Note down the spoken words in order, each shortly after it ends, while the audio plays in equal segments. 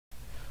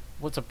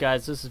What's up,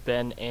 guys? This is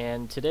Ben,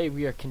 and today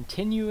we are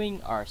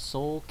continuing our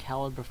Soul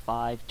Calibur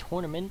V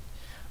tournament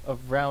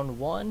of round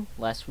 1.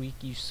 Last week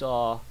you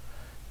saw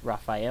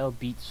Raphael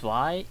beat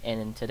Zwei,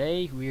 and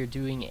today we are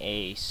doing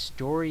a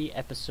story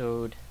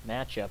episode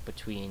matchup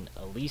between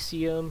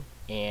Elysium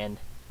and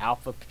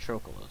Alpha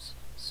Patroklos.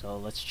 So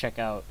let's check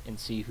out and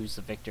see who's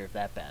the victor of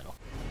that battle.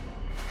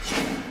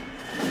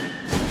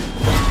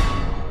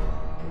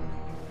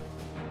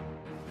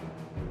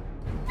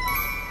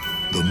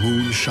 The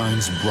moon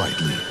shines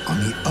brightly on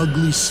the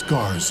ugly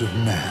scars of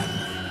man.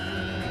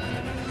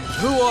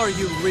 Who are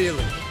you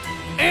really?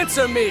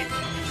 Answer me!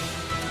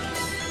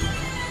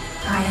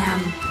 I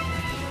am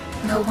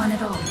no one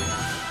at all.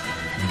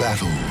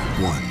 Battle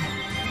 1.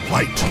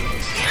 Fight!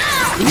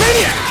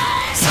 Maniac!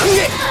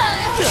 Sange!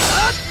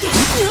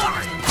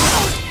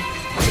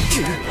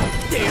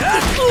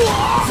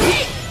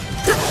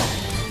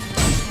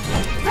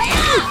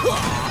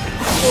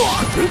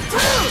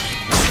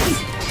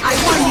 I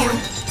warn you.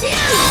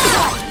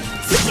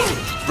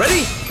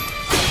 Ready?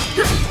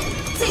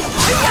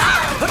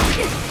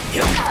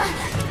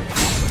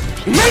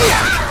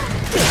 Maniac!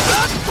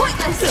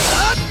 Pointless.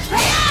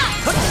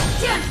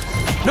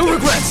 No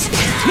regrets!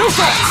 No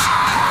faults!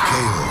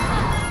 KO.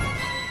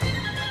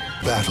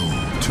 Battle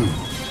 2.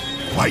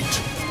 Fight!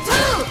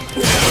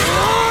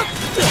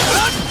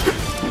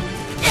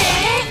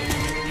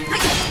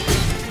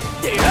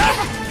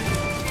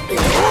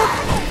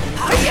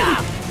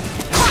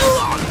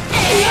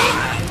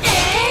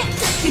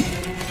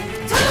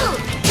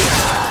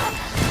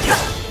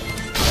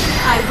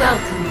 I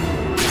welcome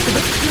you to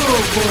the pure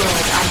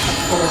world I have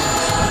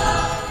formed.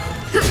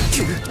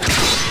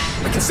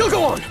 I can still go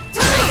on!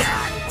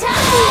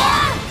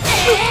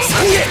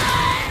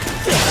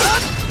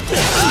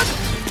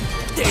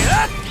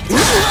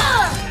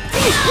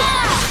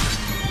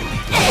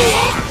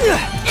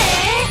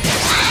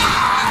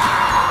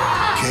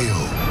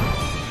 KO.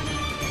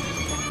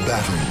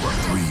 Battle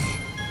 3.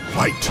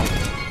 Fight!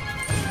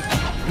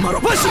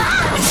 Marobashi!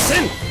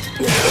 Isen!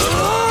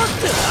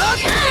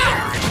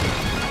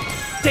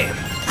 Damn!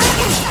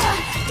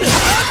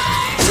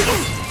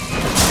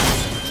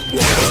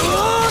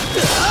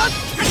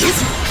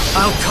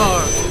 I'll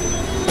carve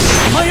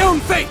my own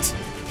fate!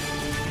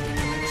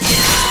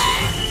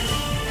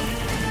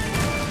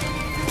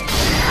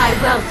 I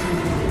welcome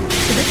you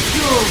to the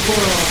pure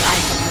world I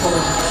have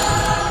formed.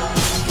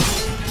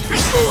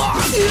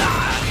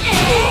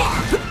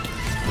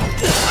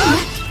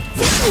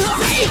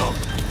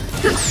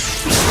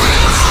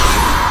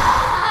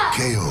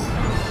 KO.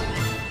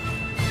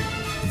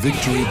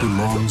 Victory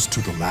belongs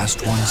to the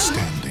last one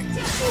standing.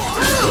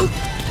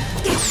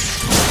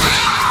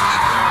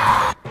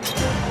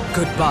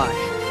 Goodbye,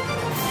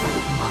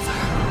 Mother.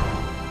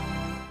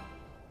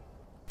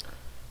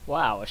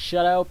 Wow, a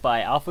shutout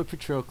by Alpha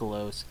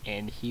Patroklos,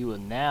 and he will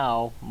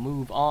now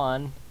move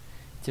on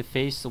to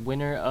face the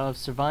winner of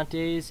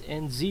Cervantes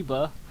and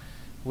Zeba,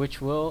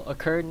 which will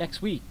occur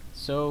next week.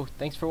 So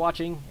thanks for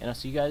watching, and I'll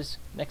see you guys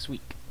next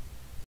week.